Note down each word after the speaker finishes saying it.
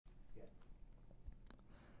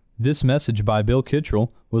This message by Bill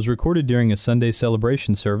Kittrell was recorded during a Sunday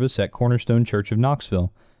celebration service at Cornerstone Church of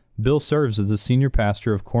Knoxville. Bill serves as the senior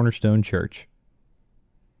pastor of Cornerstone Church.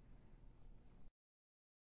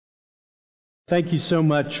 Thank you so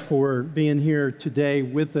much for being here today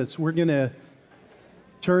with us. We're going to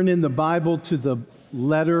turn in the Bible to the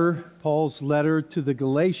letter, Paul's letter to the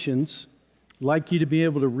Galatians. I'd like you to be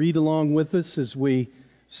able to read along with us as we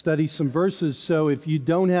study some verses. So if you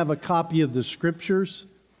don't have a copy of the Scriptures,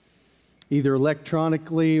 either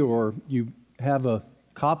electronically or you have a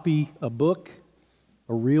copy, a book,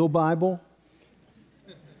 a real Bible,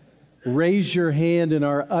 raise your hand and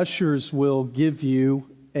our ushers will give you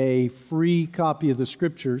a free copy of the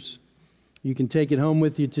Scriptures. You can take it home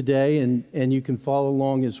with you today and you can follow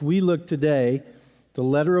along as we look today, the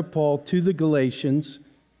letter of Paul to the Galatians.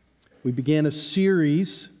 We began a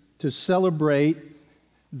series to celebrate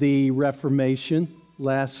the Reformation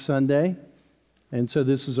last Sunday. And so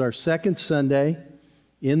this is our second Sunday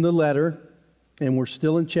in the letter, and we're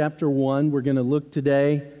still in chapter 1. We're going to look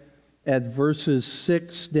today at verses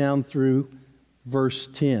 6 down through verse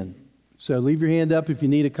 10. So leave your hand up if you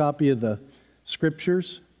need a copy of the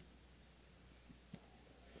Scriptures.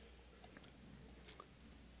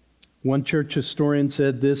 One church historian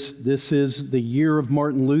said this is the year of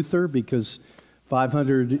Martin Luther, because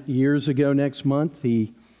 500 years ago next month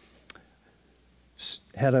he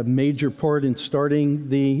had a major part in starting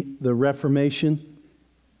the Reformation.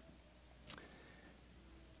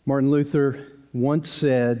 Martin Luther once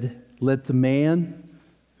said, "Let the man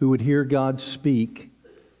who would hear God speak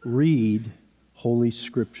read Holy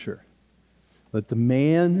Scripture." Let the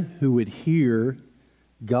man who would hear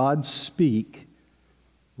God speak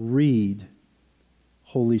read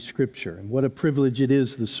Holy Scripture. And what a privilege it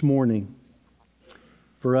is this morning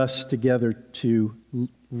for us together to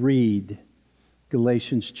read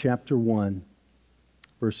Galatians chapter 1,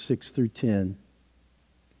 verse 6 through 10.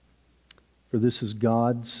 For this is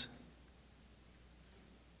God's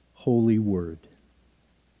holy word.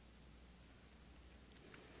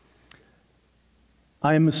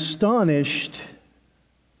 I am astonished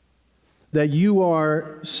that you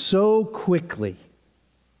are so quickly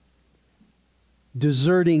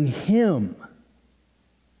deserting Him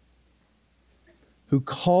who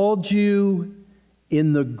called you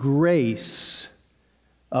in the grace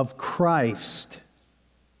of Christ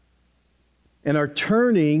and are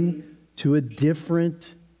turning to a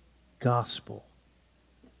different gospel.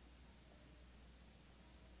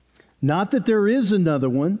 Not that there is another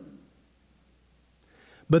one,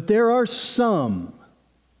 but there are some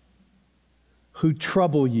who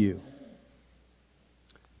trouble you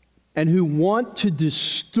and who want to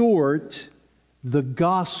distort the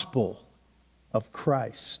gospel of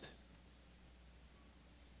Christ.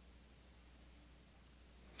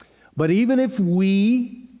 But even if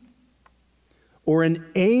we or an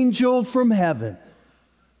angel from heaven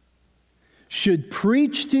should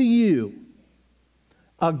preach to you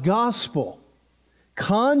a gospel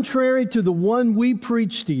contrary to the one we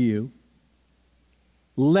preach to you,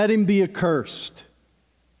 let him be accursed.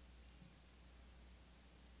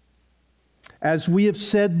 As we have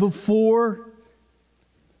said before,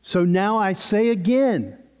 so now I say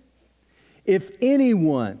again, if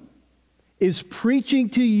anyone is preaching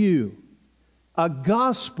to you a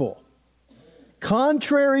gospel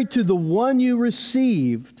contrary to the one you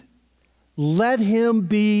received, let him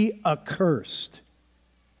be accursed.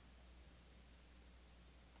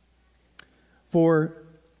 For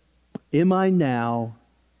am I now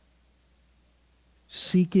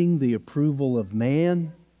seeking the approval of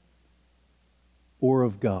man or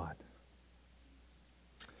of God?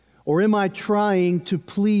 Or am I trying to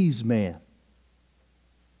please man?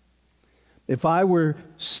 If I were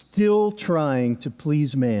still trying to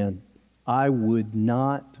please man, I would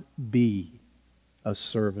not be a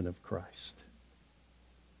servant of Christ.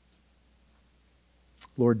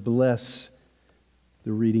 Lord, bless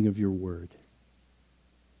the reading of your word.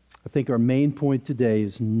 I think our main point today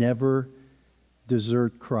is never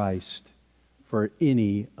desert Christ for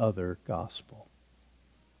any other gospel.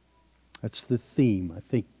 That's the theme, I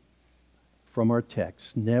think, from our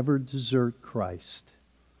text. Never desert Christ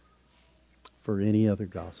for any other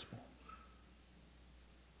gospel.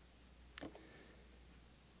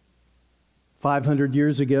 500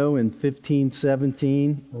 years ago in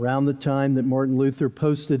 1517, around the time that Martin Luther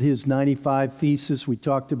posted his 95 Thesis we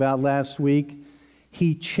talked about last week,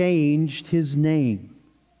 he changed his name.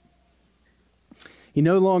 He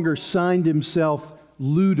no longer signed himself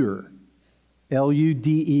Luder,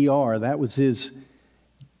 L-U-D-E-R. That was his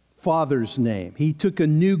father's name. He took a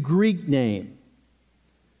new Greek name,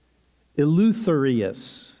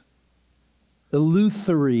 Eleutherius.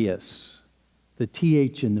 Eleutherius, the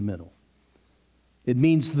TH in the middle. It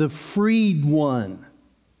means the freed one.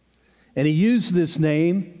 And he used this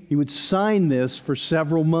name, he would sign this for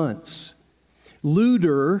several months.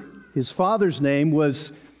 Luther, his father's name,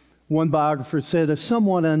 was, one biographer said, a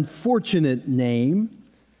somewhat unfortunate name.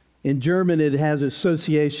 In German, it has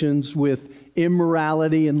associations with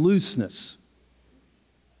immorality and looseness.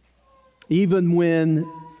 Even when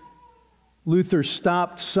Luther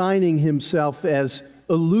stopped signing himself as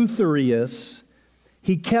Eleutherius,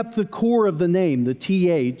 he kept the core of the name, the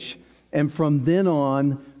TH, and from then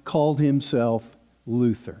on called himself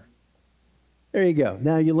Luther. There you go.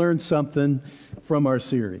 Now you learned something from our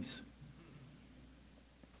series.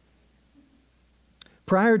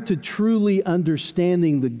 Prior to truly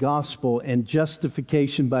understanding the gospel and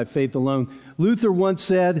justification by faith alone, Luther once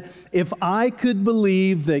said, "If I could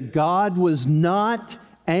believe that God was not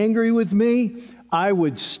angry with me, I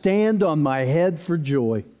would stand on my head for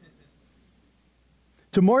joy."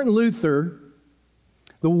 To Martin Luther,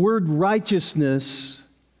 the word righteousness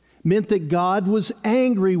meant that God was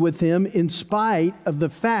angry with him in spite of the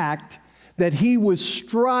fact that he was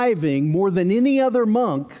striving more than any other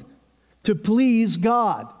monk to please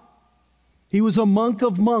God. He was a monk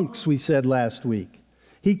of monks, we said last week.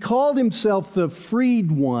 He called himself the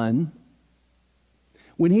freed one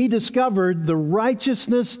when he discovered the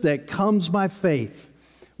righteousness that comes by faith.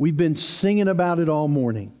 We've been singing about it all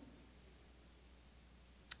morning.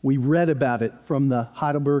 We read about it from the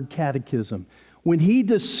Heidelberg Catechism. When he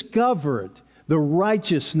discovered the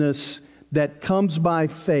righteousness that comes by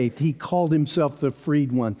faith, he called himself the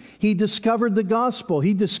freed one. He discovered the gospel.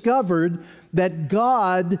 He discovered that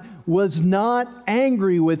God was not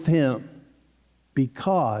angry with him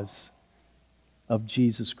because of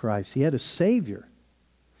Jesus Christ. He had a Savior.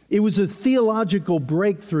 It was a theological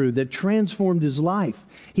breakthrough that transformed his life.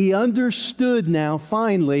 He understood now,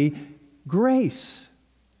 finally, grace.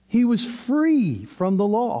 He was free from the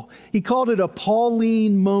law. He called it a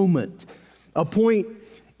Pauline moment, a point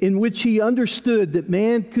in which he understood that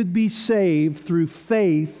man could be saved through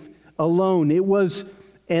faith alone. It was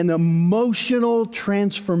an emotional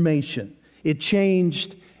transformation. It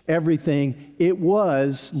changed everything. It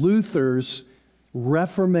was Luther's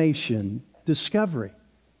Reformation discovery.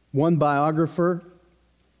 One biographer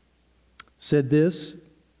said this,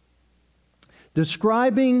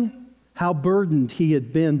 describing how burdened he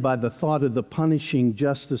had been by the thought of the punishing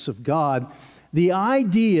justice of God, the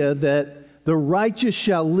idea that the righteous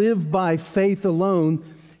shall live by faith alone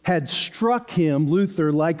had struck him,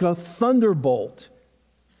 Luther, like a thunderbolt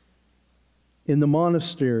in the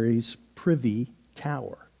monastery's privy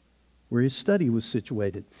tower, where his study was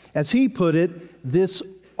situated. As he put it, this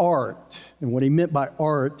art, and what he meant by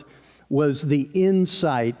art was the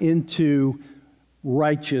insight into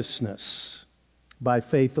righteousness by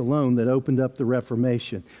faith alone that opened up the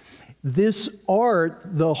Reformation. This art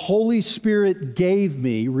the Holy Spirit gave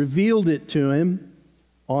me, revealed it to him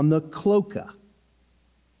on the cloaca,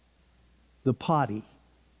 the potty.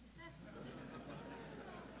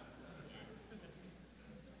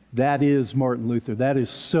 That is Martin Luther. That is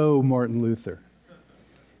so Martin Luther.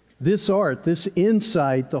 This art, this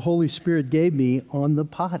insight the Holy Spirit gave me on the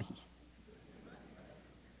potty.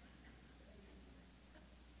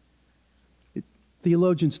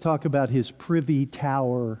 Theologians talk about his privy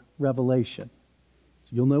tower revelation. So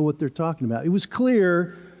you'll know what they're talking about. It was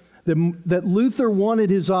clear that Luther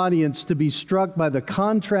wanted his audience to be struck by the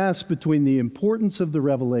contrast between the importance of the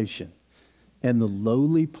revelation and the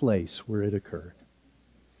lowly place where it occurred.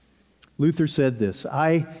 Luther said this,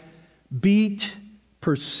 "I beat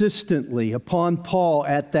persistently upon Paul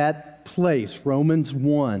at that place," Romans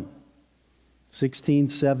 1, 16,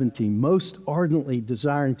 17, "most ardently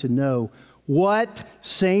desiring to know what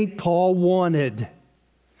St. Paul wanted.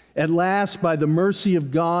 At last, by the mercy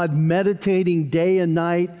of God, meditating day and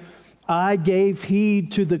night, I gave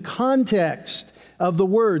heed to the context of the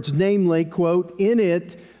words, namely, quote, in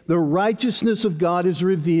it, the righteousness of God is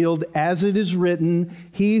revealed, as it is written,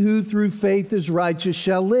 he who through faith is righteous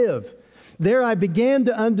shall live. There I began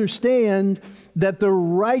to understand that the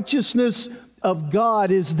righteousness of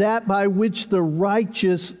God is that by which the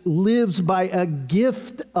righteous lives by a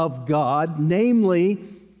gift of God, namely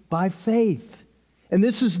by faith." And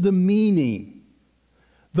this is the meaning.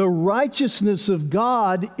 The righteousness of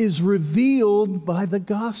God is revealed by the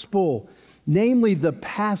gospel, namely the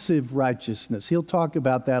passive righteousness. He'll talk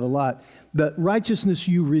about that a lot. The righteousness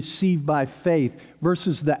you receive by faith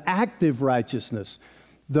versus the active righteousness,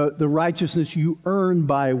 the righteousness you earn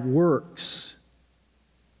by works.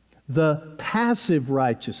 The passive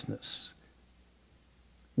righteousness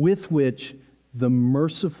with which the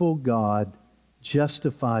merciful God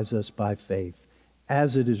justifies us by faith,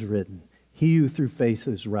 as it is written, he who through faith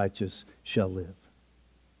is righteous shall live.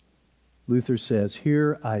 Luther says,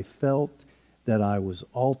 here I felt that I was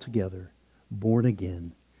altogether born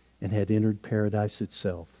again and had entered paradise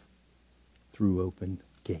itself through open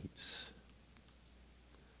gates.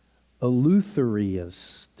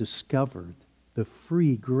 Eleutherius discovered the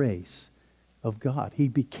free grace of God. He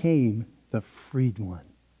became the freed one.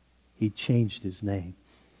 He changed his name.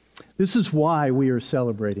 This is why we are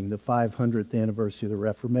celebrating the 500th anniversary of the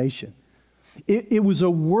Reformation. It was a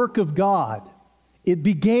work of God. It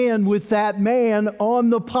began with that man on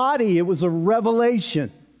the potty. It was a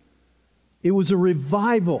revelation. It was a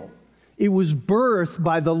revival. It was birthed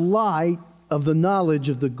by the light of the knowledge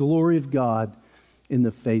of the glory of God in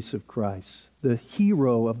the face of Christ. The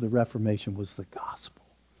hero of the Reformation was the gospel.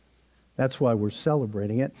 That's why we're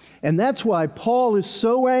celebrating it. And that's why Paul is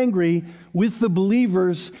so angry with the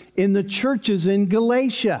believers in the churches in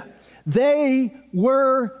Galatia. They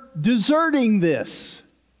were deserting this.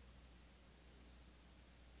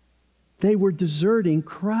 They were deserting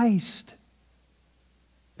Christ.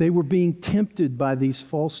 They were being tempted by these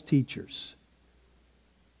false teachers.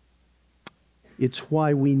 It's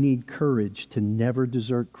why we need courage to never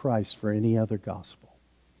desert Christ for any other gospel.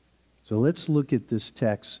 So let's look at this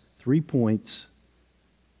text. 3 points: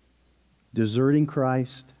 deserting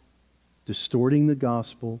Christ, distorting the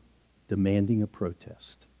gospel, demanding a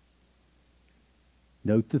protest.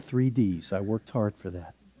 Note the 3 Ds. I worked hard for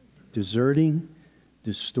that. Deserting,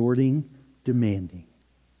 distorting, demanding.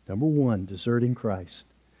 Number 1, deserting Christ.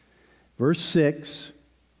 Verse 6,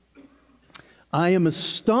 I am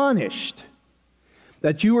astonished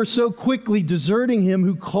that you are so quickly deserting him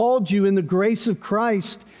who called you in the grace of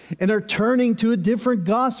Christ and are turning to a different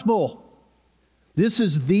gospel. This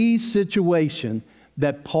is the situation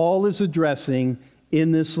that Paul is addressing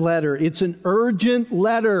in this letter. It's an urgent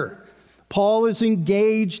letter. Paul is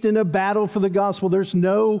engaged in a battle for the gospel. There's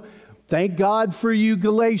no, thank God for you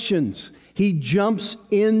Galatians. He jumps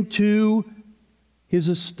into his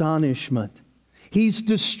astonishment. He's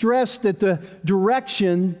distressed at the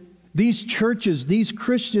direction these churches, these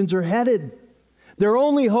Christians are headed. Their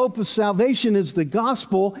only hope of salvation is the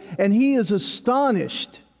gospel, and he is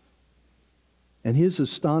astonished. And his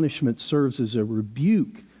astonishment serves as a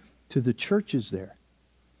rebuke to the churches there.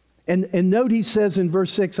 And note he says in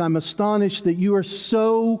verse 6, I'm astonished that you are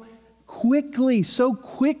so quickly.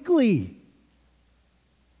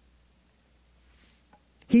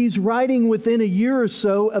 He's writing within a year or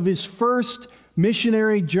so of his first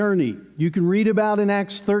missionary journey. You can read about in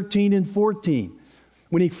Acts 13 and 14.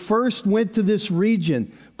 When he first went to this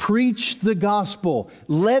region, preached the gospel,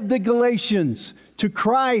 led the Galatians to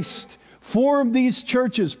Christ, formed these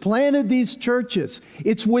churches, planted these churches.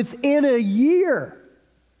 It's within a year.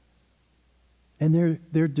 And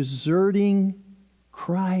they're deserting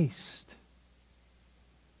Christ.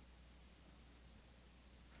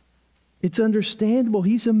 It's understandable.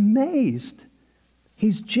 He's amazed.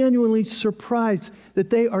 He's genuinely surprised that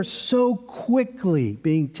they are so quickly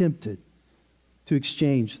being tempted to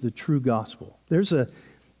exchange the true gospel. There's a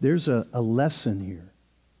lesson here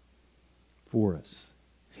for us.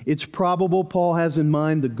 It's probable Paul has in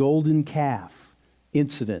mind the golden calf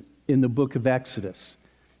incident in the book of Exodus.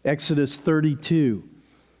 Exodus 32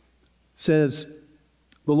 says,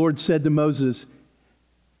 the Lord said to Moses,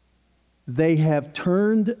 they have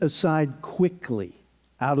turned aside quickly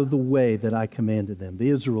out of the way that I commanded them, the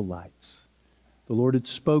Israelites. The Lord had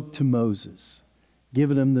spoke to Moses,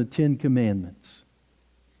 given him the 10 commandments,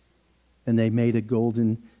 and they made a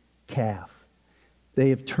golden calf. They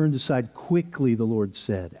have turned aside quickly, the Lord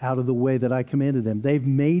said, out of the way that I commanded them. They've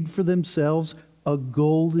made for themselves a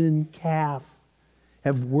golden calf,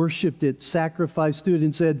 have worshipped it, sacrificed to it,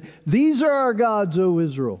 and said, these are our gods, O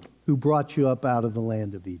Israel, who brought you up out of the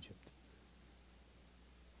land of Egypt.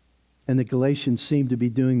 And the Galatians seem to be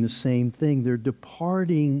doing the same thing. They're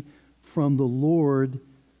departing from the Lord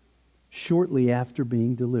shortly after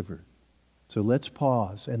being delivered. So let's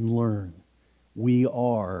pause and learn. We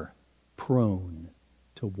are prone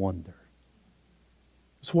to wonder.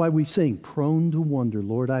 That's why we sing, prone to wonder,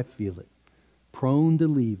 Lord, I feel it. Prone to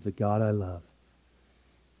leave the God I love.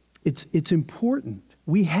 It's important.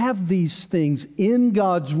 We have these things in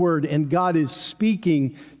God's Word, and God is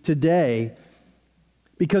speaking today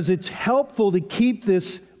because it's helpful to keep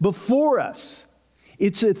this before us.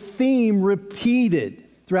 It's a theme repeated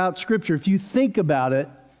throughout Scripture. If you think about it,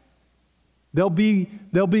 there'll be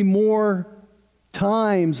more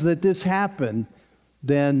times that this happened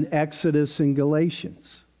than Exodus and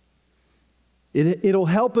Galatians. It'll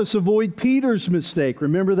help us avoid Peter's mistake.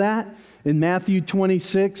 Remember that? In Matthew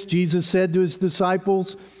 26, Jesus said to his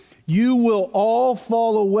disciples, "You will all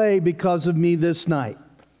fall away because of me this night.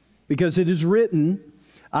 Because it is written,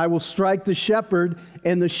 I will strike the shepherd,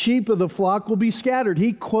 and the sheep of the flock will be scattered."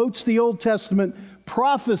 He quotes the Old Testament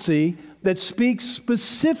prophecy that speaks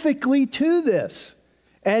specifically to this.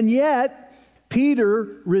 And yet,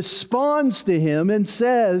 Peter responds to him and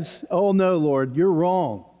says, "Oh no, Lord, you're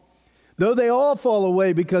wrong. Though they all fall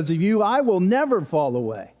away because of you, I will never fall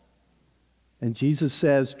away." And Jesus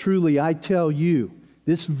says, "Truly, I tell you,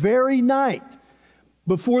 this very night,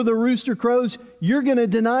 before the rooster crows, you're going to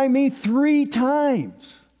deny me 3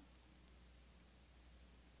 times.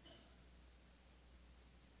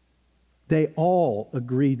 They all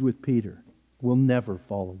agreed with Peter. We'll never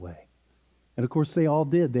fall away. And of course they all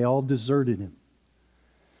did. They all deserted him.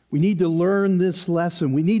 We need to learn this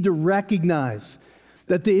lesson. We need to recognize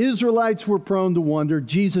that the Israelites were prone to wonder.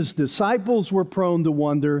 Jesus' disciples were prone to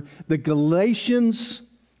wonder. The Galatians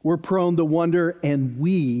were prone to wonder. And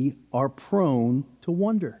we are prone to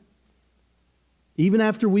wonder. Even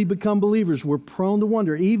after we become believers, we're prone to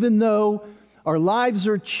wonder. Even though our lives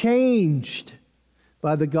are changed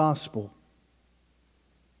by the gospel.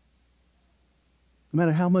 No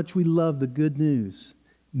matter how much we love the good news,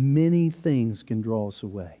 many things can draw us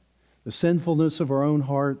away. The sinfulness of our own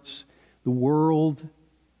hearts, the world,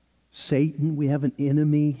 Satan, we have an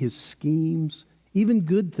enemy, his schemes, even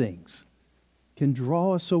good things can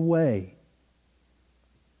draw us away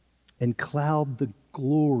and cloud the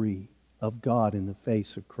glory of God in the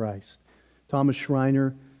face of Christ. Thomas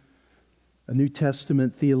Schreiner, a New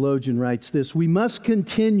Testament theologian, writes this: "We must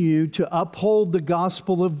continue to uphold the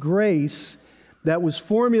gospel of grace that was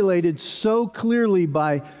formulated so clearly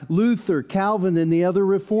by Luther, Calvin, and the other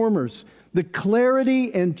reformers. The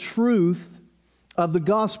clarity and truth of the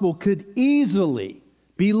gospel could easily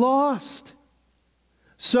be lost.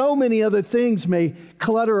 So many other things may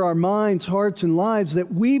clutter our minds, hearts, and lives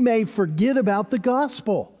that we may forget about the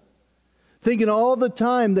gospel, thinking all the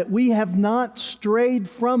time that we have not strayed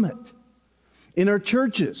from it. In our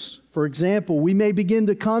churches, for example, we may begin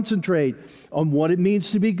to concentrate on what it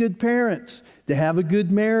means to be good parents, to have a good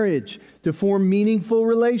marriage, to form meaningful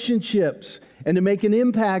relationships, and to make an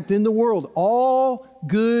impact in the world. All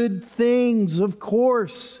good things, of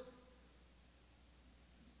course,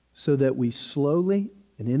 so that we slowly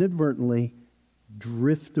and inadvertently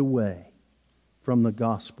drift away from the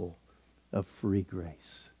gospel of free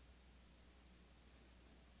grace."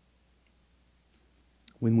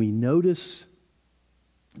 When we notice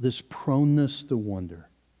this proneness to wonder,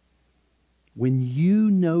 when you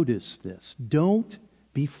notice this, don't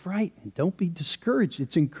be frightened. Don't be discouraged.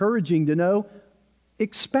 It's encouraging to know,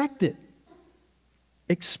 expect it.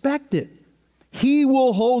 Expect it. He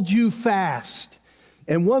will hold you fast.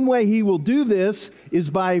 And one way He will do this is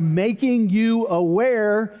by making you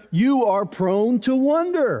aware you are prone to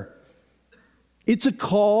wonder. It's a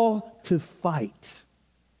call to fight.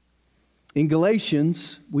 In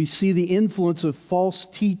Galatians, we see the influence of false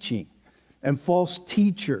teaching and false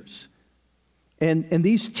teachers. And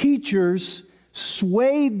these teachers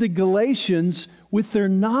swayed the Galatians with their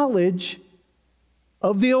knowledge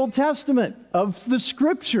of the Old Testament, of the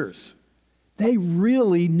Scriptures. They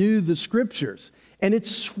really knew the Scriptures, and it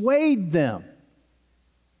swayed them.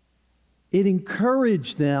 It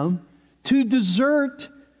encouraged them to desert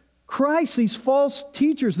Christ. These false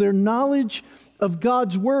teachers, their knowledge of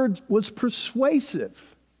God's Word was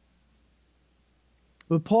persuasive.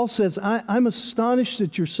 But Paul says, I'm astonished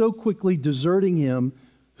that you're so quickly deserting Him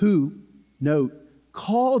who, note,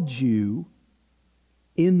 called you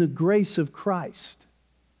in the grace of Christ.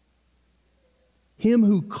 Him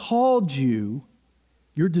who called you,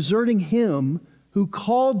 you're deserting Him who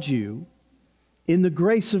called you in the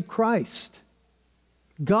grace of Christ.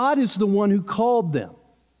 God is the one who called them.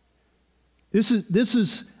 This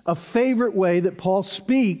is a favorite way that Paul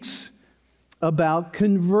speaks about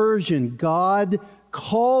conversion. God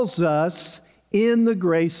calls us in the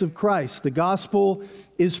grace of Christ. The gospel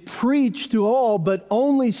is preached to all, but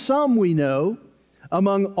only some, we know,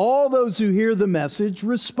 among all those who hear the message,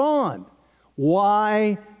 respond.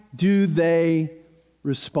 Why do they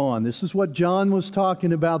respond? This is what John was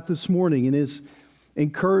talking about this morning in his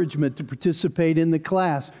encouragement to participate in the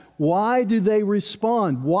class. Why do they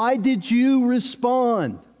respond? Why did you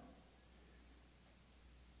respond?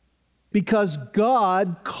 Because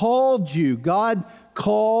God called you. God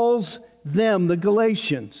calls them, the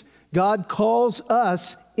Galatians. God calls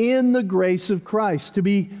us in the grace of Christ. To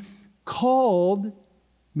be called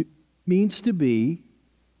means to be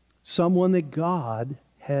someone that God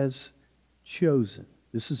has chosen.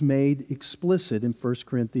 This is made explicit in 1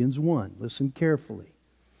 Corinthians 1. Listen carefully.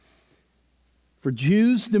 For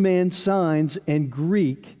Jews demand signs and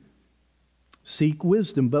Greek seek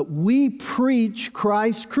wisdom, but we preach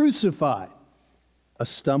Christ crucified, a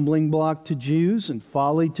stumbling block to Jews and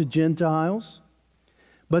folly to Gentiles.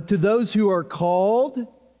 But to those who are called,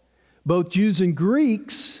 both Jews and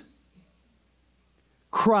Greeks,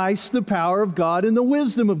 Christ, the power of God and the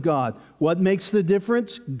wisdom of God. What makes the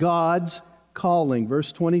difference? God's calling.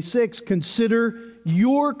 Verse 26, consider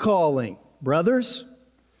your calling, brothers.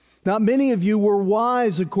 Not many of you were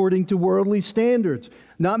wise according to worldly standards.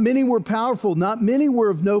 Not many were powerful. Not many were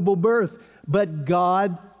of noble birth. But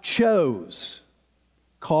God chose.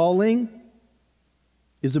 Calling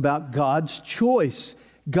is about God's choice.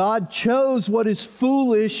 God chose what is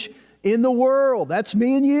foolish in the world, that's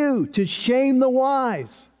me and you, to shame the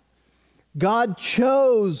wise. God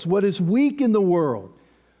chose what is weak in the world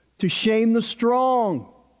to shame the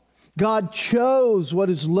strong. God chose what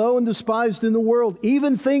is low and despised in the world,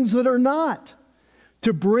 even things that are not,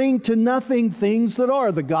 to bring to nothing things that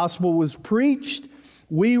are. The gospel was preached.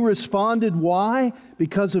 We responded. Why?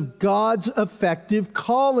 Because of God's effective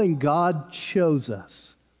calling. God chose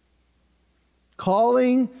us.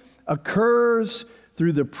 Calling occurs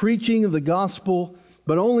through the preaching of the gospel,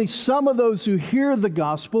 but only some of those who hear the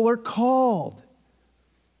gospel are called.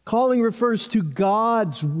 Calling refers to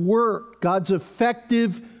God's work, God's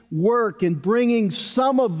effective work in bringing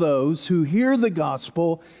some of those who hear the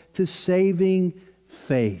gospel to saving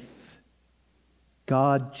faith.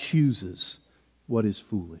 God chooses what is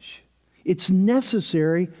foolish. It's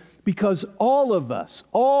necessary because all of us,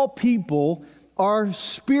 all people, are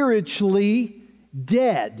spiritually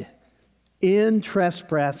dead in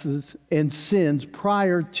trespasses and sins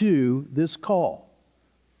prior to this call.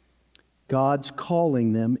 God's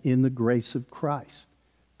calling them in the grace of Christ.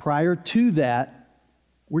 Prior to that,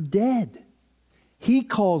 we're dead. He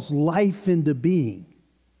calls life into being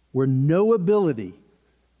where no ability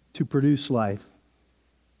to produce life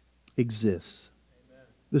exists. Amen.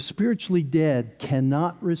 The spiritually dead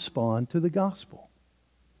cannot respond to the gospel.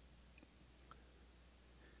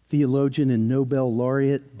 Theologian and Nobel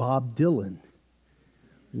laureate Bob Dylan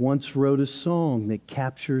once wrote a song that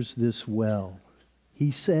captures this well.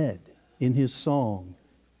 He said in his song,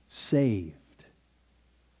 "Saved.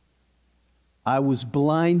 I was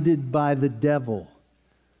blinded by the devil,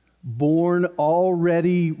 born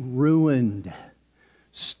already ruined,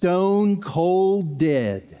 stone cold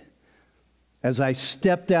dead. As I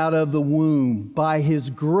stepped out of the womb, by His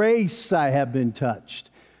grace I have been touched.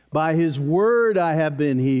 By His word I have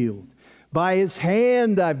been healed. By His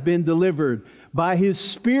hand I've been delivered. By His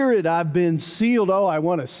Spirit I've been sealed." Oh, I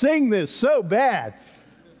want to sing this so bad.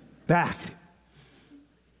 Back.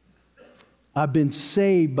 I've been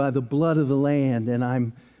saved by the blood of the Lamb, and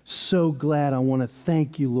I'm so glad. I want to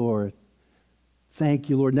thank you, Lord. Thank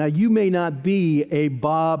you, Lord. Now, you may not be a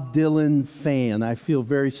Bob Dylan fan. I feel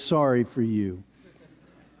very sorry for you.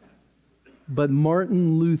 But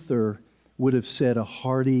Martin Luther would have said a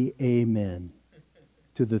hearty amen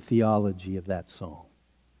to the theology of that song.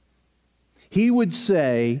 He would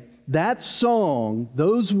say that song,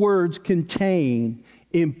 those words contain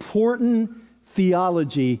important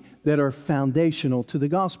theology that are foundational to the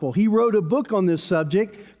gospel. He wrote a book on this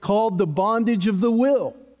subject called The Bondage of the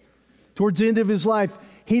Will. Towards the end of his life,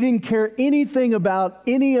 he didn't care anything about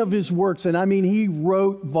any of his works, and I mean, he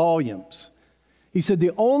wrote volumes. He said,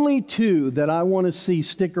 the only two that I want to see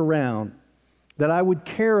stick around, that I would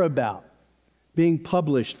care about being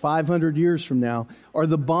published 500 years from now, are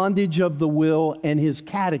The Bondage of the Will and his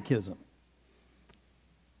catechism.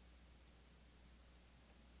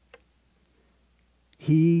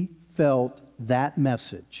 He felt that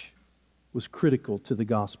message was critical to the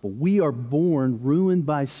gospel. We are born ruined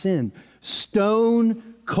by sin,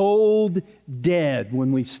 stone cold dead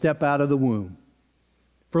when we step out of the womb.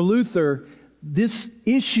 For Luther, this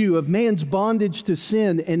issue of man's bondage to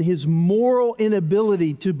sin and his moral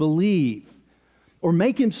inability to believe or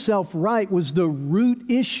make himself right was the root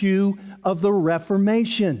issue of the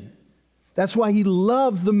Reformation. That's why he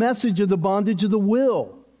loved the message of the bondage of the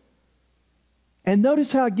will. And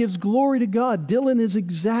notice how it gives glory to God. Dylan is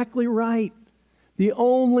exactly right. The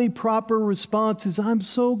only proper response is, I'm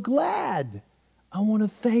so glad. I want to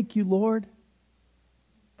thank you, Lord.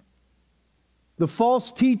 The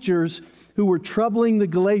false teachers who were troubling the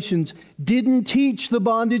Galatians didn't teach the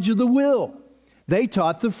bondage of the will. They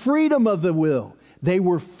taught the freedom of the will. They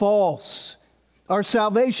were false. Our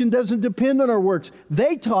salvation doesn't depend on our works.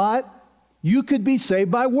 They taught you could be saved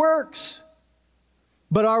by works.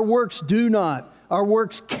 But our works do not. Our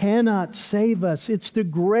works cannot save us. It's the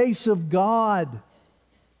grace of God.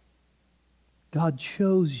 God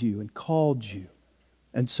chose you and called you,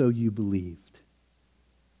 and so you believed.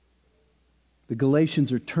 The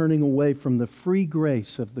Galatians are turning away from the free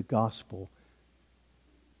grace of the gospel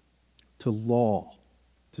to law,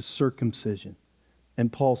 to circumcision. And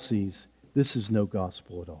Paul sees this is no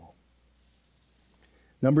gospel at all.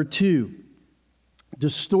 Number 2,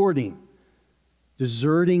 distorting.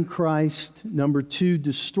 Deserting Christ. Number 2,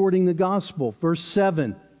 distorting the gospel. Verse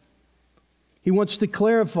 7, he wants to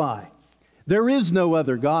clarify, there is no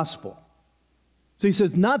other gospel. So he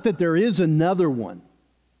says, not that there is another one.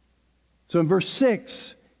 So in verse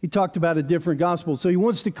 6, he talked about a different gospel. So he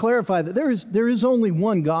wants to clarify that there is only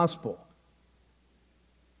one gospel.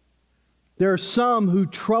 There are some who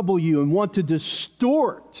trouble you and want to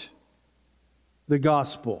distort the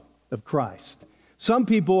gospel of Christ. Some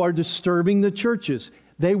people are disturbing the churches.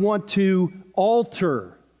 They want to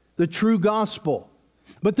alter the true gospel.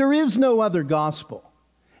 But there is no other gospel.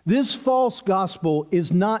 This false gospel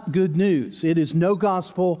is not good news. It is no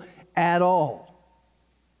gospel at all.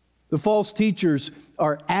 The false teachers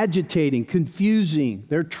are agitating, confusing.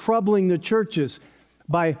 They're troubling the churches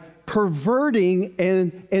by perverting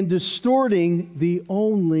and distorting the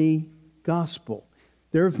only gospel.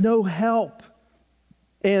 They're of no help.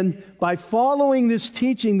 And by following this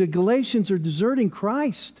teaching, the Galatians are deserting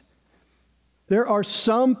Christ. There are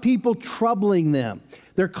some people troubling them.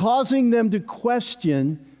 They're causing them to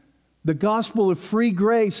question the gospel of free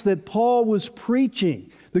grace that Paul was preaching.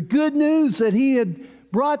 The good news that he had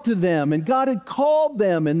brought to them, and God had called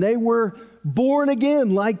them, and they were born again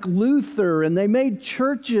like Luther, and they made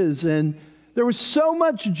churches, and there was so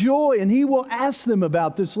much joy. And he will ask them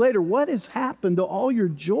about this later. What has happened to all your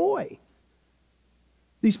joy?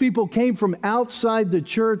 These people came from outside the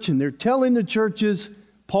church, and they're telling the churches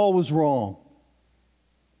Paul was wrong.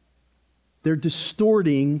 They're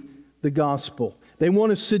distorting the gospel. They want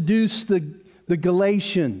to seduce the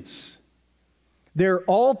Galatians. They're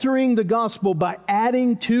altering the gospel by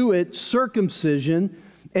adding to it circumcision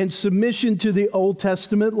and submission to the Old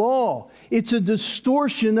Testament law. It's a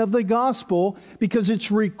distortion of the gospel because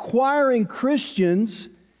it's requiring Christians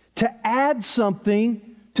to add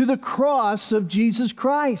something to the cross of Jesus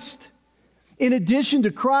Christ. In addition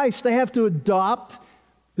to Christ, they have to adopt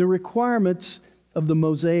the requirements of the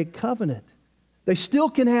Mosaic covenant. They still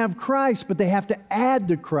can have Christ, but they have to add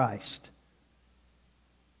to Christ.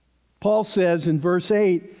 Paul says in verse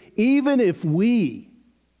 8, even if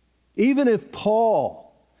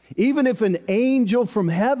Paul, even if an angel from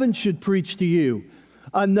heaven should preach to you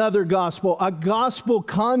another gospel, a gospel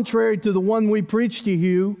contrary to the one we preach to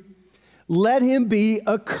you, let him be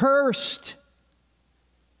accursed.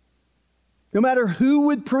 No matter who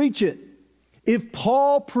would preach it. If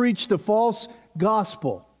Paul preached a false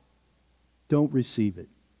gospel, don't receive it.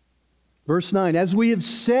 Verse 9, as we have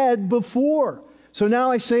said before. So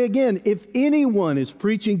now I say again, if anyone is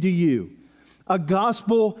preaching to you a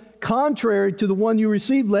gospel contrary to the one you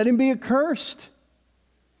received, let him be accursed.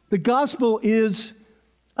 The gospel is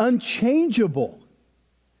unchangeable.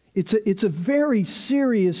 It's a very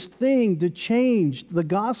serious thing to change the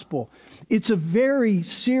gospel. It's a very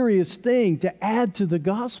serious thing to add to the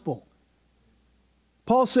gospel.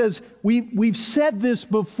 Paul says, we've said this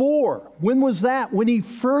before. When was that? When he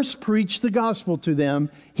first preached the gospel to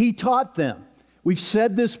them, he taught them. We've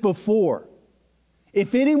said this before.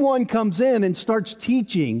 If anyone comes in and starts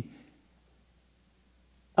teaching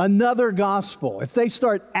another gospel, if they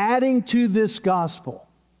start adding to this gospel,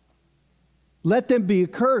 let them be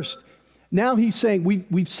accursed. Now he's saying,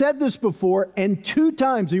 we've said this before, and 2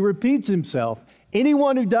 times he repeats himself.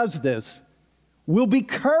 Anyone who does this will be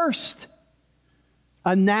cursed.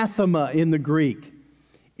 Anathema in the Greek.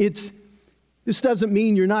 This doesn't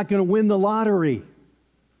mean you're not going to win the lottery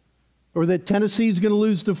or that Tennessee's going to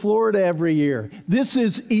lose to Florida every year. This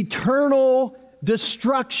is eternal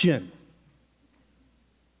destruction.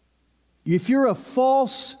 If you're a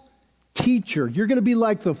false teacher, you're going to be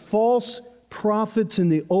like the false prophets in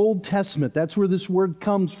the Old Testament. That's where this word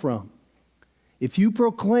comes from. If you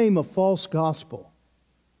proclaim a false gospel,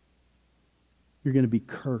 you're going to be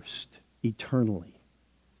cursed eternally.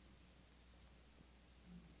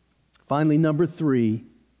 Finally, number 3,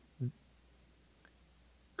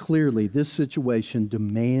 clearly this situation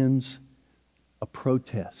demands a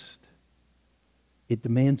protest. It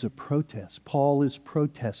demands a protest. Paul is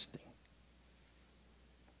protesting.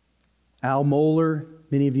 Al Mohler,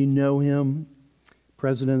 many of you know him,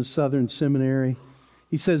 president of Southern Seminary.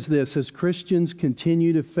 He says this, as Christians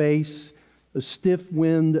continue to face a stiff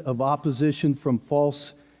wind of opposition from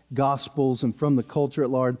false gospels and from the culture at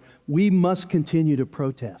large, we must continue to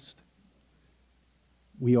protest.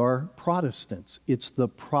 We are Protestants. It's the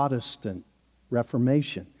Protestant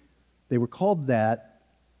Reformation. They were called that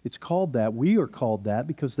It's called that. We are called that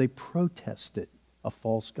because they protested a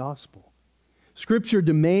false gospel. Scripture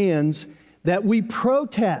demands that we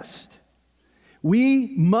protest.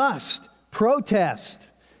 We must protest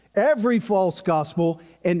every false gospel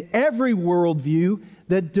and every worldview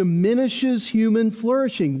that diminishes human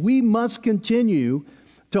flourishing. We must continue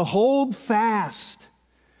to hold fast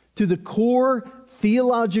to the core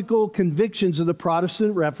theological convictions of the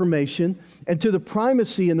Protestant Reformation and to the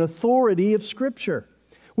primacy and authority of Scripture.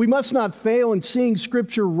 We must not fail in seeing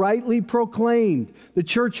Scripture rightly proclaimed, the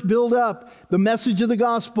church build up, the message of the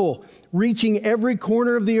gospel reaching every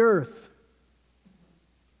corner of the earth.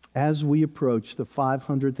 As we approach the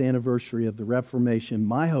 500th anniversary of the Reformation,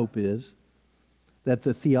 my hope is that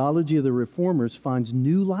the theology of the Reformers finds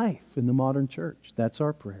new life in the modern church. That's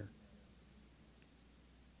our prayer.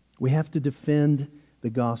 We have to defend the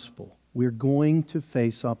gospel. We're going to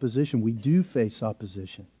face opposition. We do face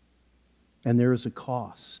opposition. And there is a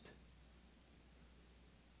cost.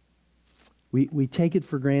 We take it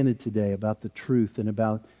for granted today about the truth and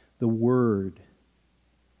about the Word.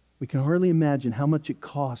 We can hardly imagine how much it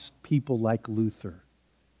cost people like Luther,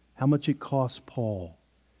 how much it cost Paul.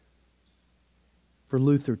 For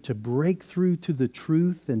Luther to break through to the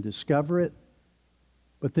truth and discover it,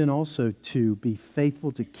 but then also to be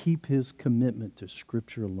faithful to keep his commitment to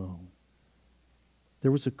Scripture alone.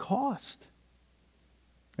 There was a cost.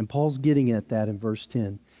 And Paul's getting at that in verse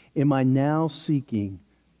 10. Am I now seeking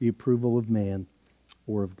the approval of man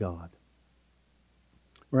or of God?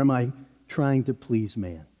 Or am I trying to please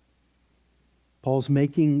man? Paul's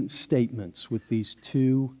making statements with these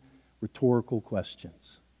two rhetorical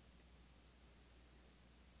questions.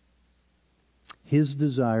 His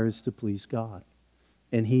desire is to please God,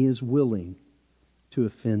 and he is willing to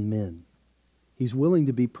offend men. He's willing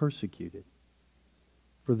to be persecuted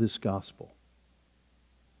for this gospel.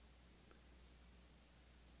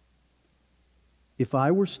 If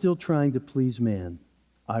I were still trying to please man,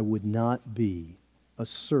 I would not be a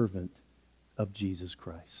servant of Jesus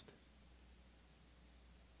Christ.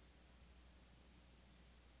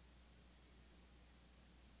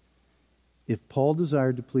 If Paul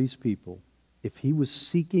desired to please people, if he was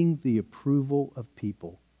seeking the approval of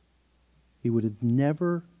people, he would have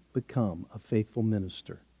never become a faithful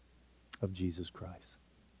minister of Jesus Christ.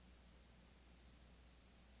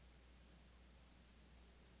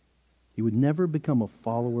 He would never become a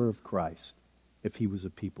follower of Christ if he was a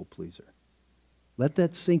people pleaser. Let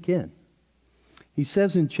that sink in. He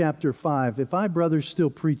says in chapter 5, if I, brothers, still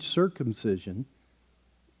preach circumcision,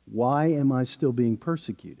 why am I still being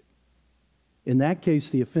persecuted? In that case,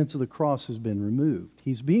 the offense of the cross has been removed.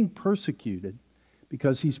 He's being persecuted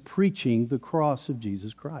because he's preaching the cross of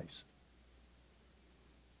Jesus Christ.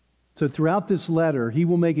 So throughout this letter, he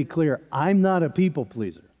will make it clear, I'm not a people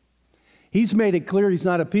pleaser. He's made it clear he's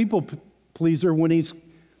not a people pleaser when he's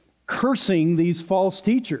cursing these false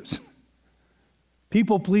teachers.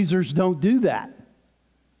 People pleasers don't do that.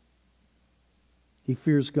 He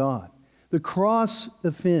fears God. The cross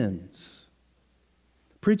offends.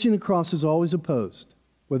 Preaching the cross is always opposed,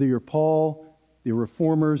 whether you're Paul, the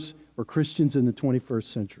Reformers, or Christians in the 21st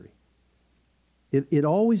century. It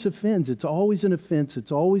always offends. It's always an offense.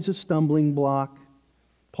 It's always a stumbling block.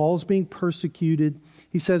 Paul's being persecuted.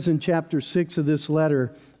 He says in chapter 6 of this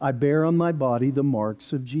letter, I bear on my body the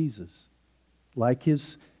marks of Jesus. Like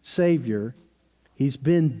his Savior, he's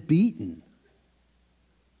been beaten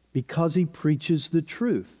because he preaches the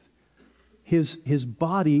truth. His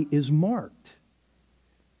body is marked.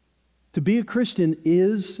 To be a Christian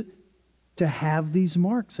is to have these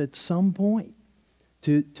marks at some point,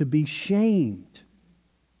 to be shamed,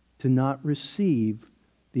 to not receive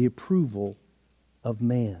the approval of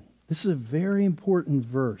man. This is a very important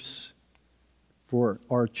verse for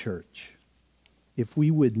our church. If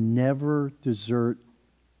we would never desert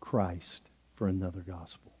Christ for another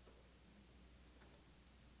gospel.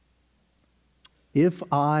 If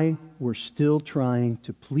I were still trying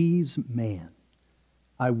to please man,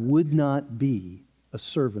 I would not be a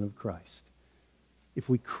servant of Christ. If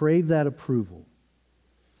we crave that approval,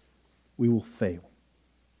 we will fail.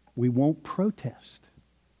 We won't protest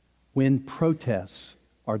when protests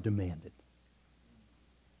are demanded.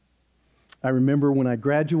 I remember when I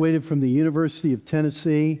graduated from the University of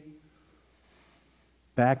Tennessee,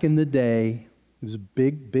 back in the day, it was a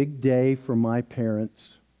big, big day for my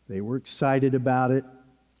parents. They were excited about it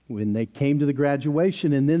when they came to the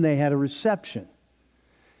graduation, and then they had a reception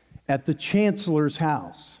at the chancellor's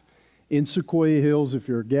house in Sequoia Hills. If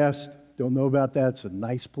you're a guest, don't know about that, it's a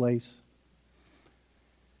nice place.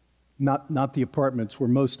 Not the apartments where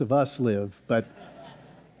most of us live, but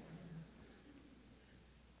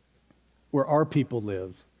where our people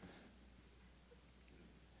live.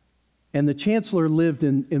 And the chancellor lived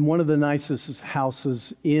in one of the nicest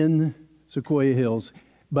houses in Sequoia Hills,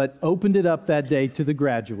 but opened it up that day to the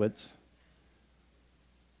graduates.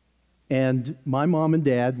 And my mom and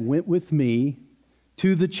dad went with me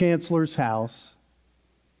to the chancellor's house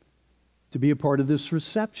to be a part of this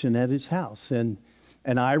reception at his house. And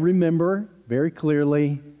I remember very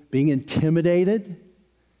clearly being intimidated,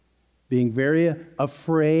 being very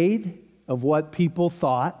afraid of what people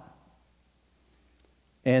thought,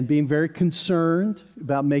 and being very concerned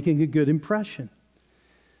about making a good impression.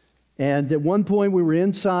 And at one point we were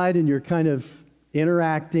inside and you're kind of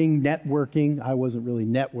interacting, networking. I wasn't really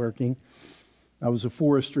networking. I was a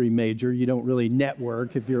forestry major. You don't really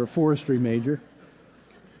network if you're a forestry major.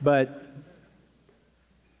 But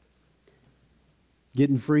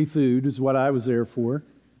getting free food is what I was there for.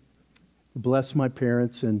 Bless my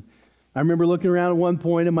parents. And I remember looking around at one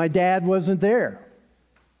point and my dad wasn't there.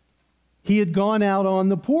 He had gone out on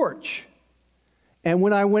the porch. And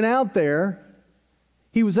when I went out there,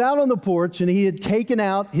 he was out on the porch and he had taken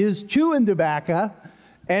out his chewing tobacco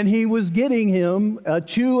and he was getting him a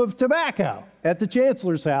chew of tobacco at the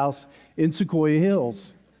chancellor's house in Sequoia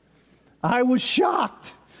Hills. I was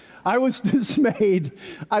shocked. I was dismayed.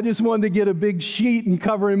 I just wanted to get a big sheet and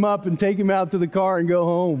cover him up and take him out to the car and go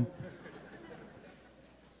home.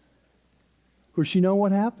 Of course, you know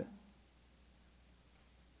what happened.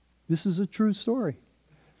 This is a true story.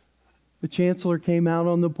 The chancellor came out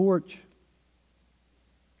on the porch,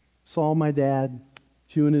 saw my dad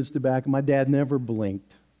chewing his tobacco. My dad never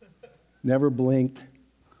blinked. Never blinked.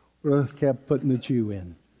 Just kept putting the chew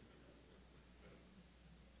in.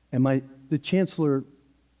 And the chancellor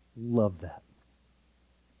loved that.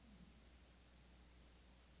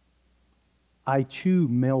 I chew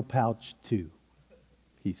mail pouch too,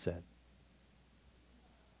 he said.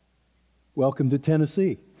 Welcome to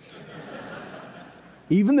Tennessee.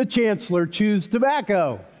 Even the chancellor chews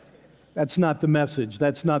tobacco. That's not the message.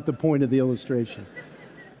 That's not the point of the illustration.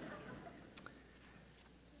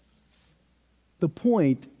 The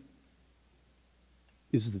point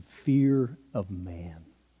is the fear of man.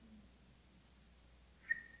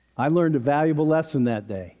 I learned a valuable lesson that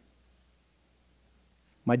day.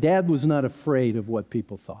 My dad was not afraid of what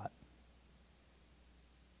people thought.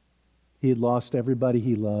 He had lost everybody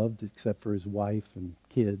he loved except for his wife and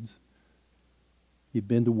kids. He'd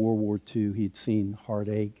been to World War II. He'd seen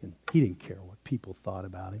heartache, and he didn't care what people thought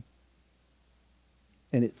about him.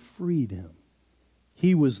 And it freed him.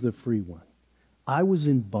 He was the free one. I was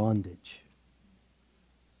in bondage.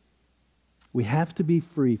 We have to be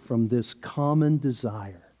free from this common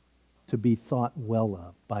desire to be thought well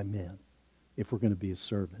of by men if we're going to be a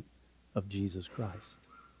servant of Jesus Christ.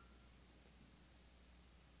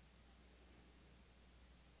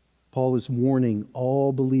 Paul is warning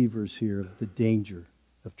all believers here of the danger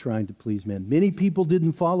of trying to please men. Many people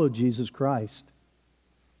didn't follow Jesus Christ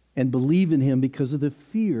and believe in him because of the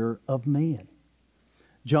fear of man.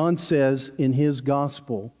 John says in his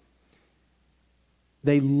gospel,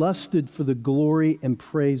 they lusted for the glory and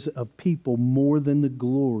praise of people more than the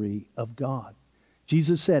glory of God.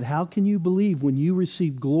 Jesus said, how can you believe when you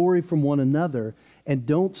receive glory from one another and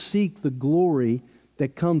don't seek the glory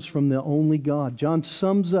that comes from the only God? John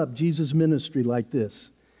sums up Jesus' ministry like this.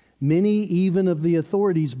 Many even of the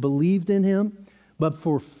authorities believed in him, but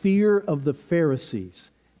for fear of the Pharisees,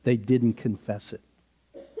 they didn't confess it,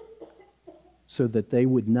 so that they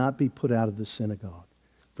would not be put out of the synagogue.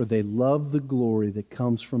 For they love the glory that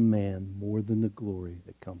comes from man more than the glory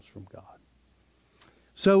that comes from God.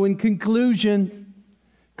 So in conclusion,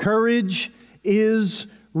 courage is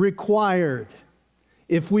required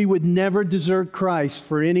if we would never desert Christ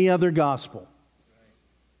for any other gospel.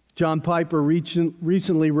 John Piper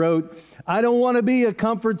recently wrote, I don't want to be a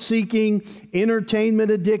comfort-seeking,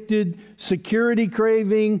 entertainment-addicted,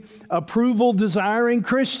 security-craving, approval-desiring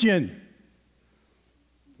Christian.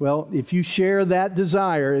 Well, if you share that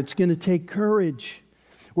desire, it's going to take courage.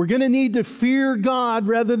 We're going to need to fear God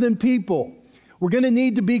rather than people. We're going to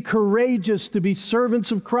need to be courageous to be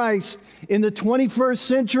servants of Christ in the 21st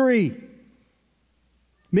century.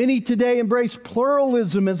 Many today embrace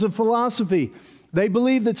pluralism as a philosophy. They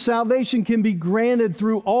believe that salvation can be granted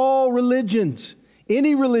through all religions.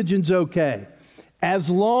 Any religion's okay, as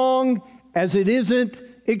long as it isn't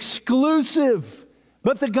exclusive.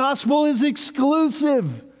 But the gospel is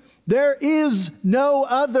exclusive. There is no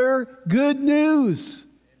other good news.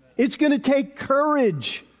 It's going to take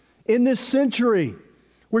courage in this century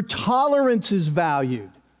where tolerance is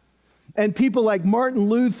valued. And people like Martin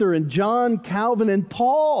Luther and John Calvin and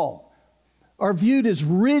Paul are viewed as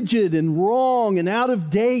rigid and wrong and out of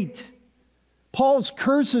date. Paul's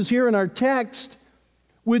curses here in our text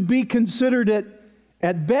would be considered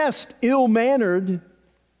at best ill-mannered,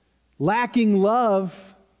 lacking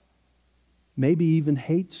love, maybe even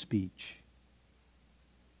hate speech.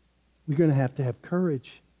 We're going to have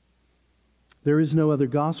courage. There is no other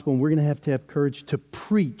gospel, and we're going to have courage to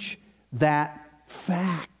preach that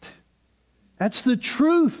fact. That's the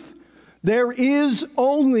truth. There is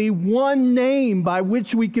only one name by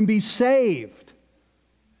which we can be saved.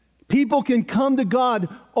 People can come to God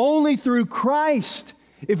only through Christ.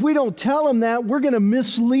 If we don't tell them that, we're going to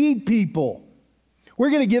mislead people.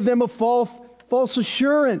 We're going to give them a false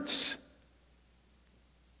assurance.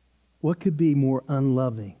 What could be more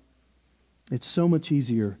unloving? It's so much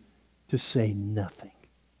easier to say nothing.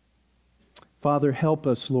 Father, help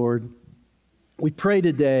us, Lord. We pray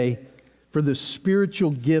today for the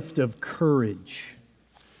spiritual gift of courage.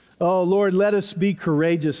 Oh, Lord, let us be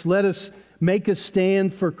courageous. Let us make a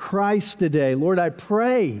stand for Christ today. Lord, I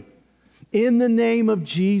pray in the name of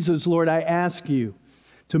Jesus, Lord, I ask you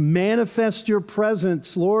to manifest your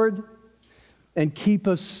presence, Lord, and keep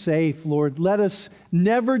us safe, Lord. Let us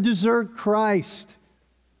never desert Christ.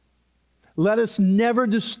 Let us never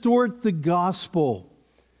distort the gospel.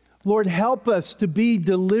 Lord, help us to be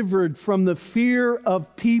delivered from the fear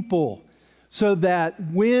of people so that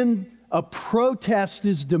when a protest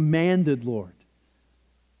is demanded, Lord,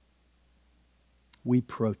 we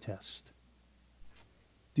protest.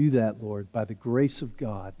 Do that, Lord, by the grace of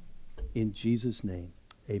God. In Jesus' name,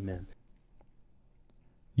 amen.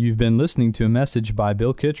 You've been listening to a message by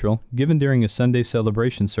Bill Kittrell given during a Sunday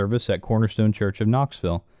celebration service at Cornerstone Church of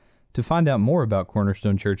Knoxville. To find out more about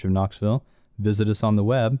Cornerstone Church of Knoxville, visit us on the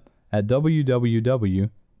web at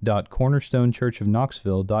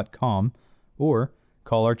www.cornerstonechurchofknoxville.com or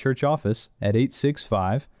call our church office at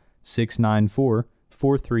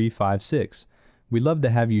 865-694-4356. We'd love to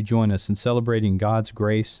have you join us in celebrating God's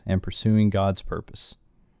grace and pursuing God's purpose.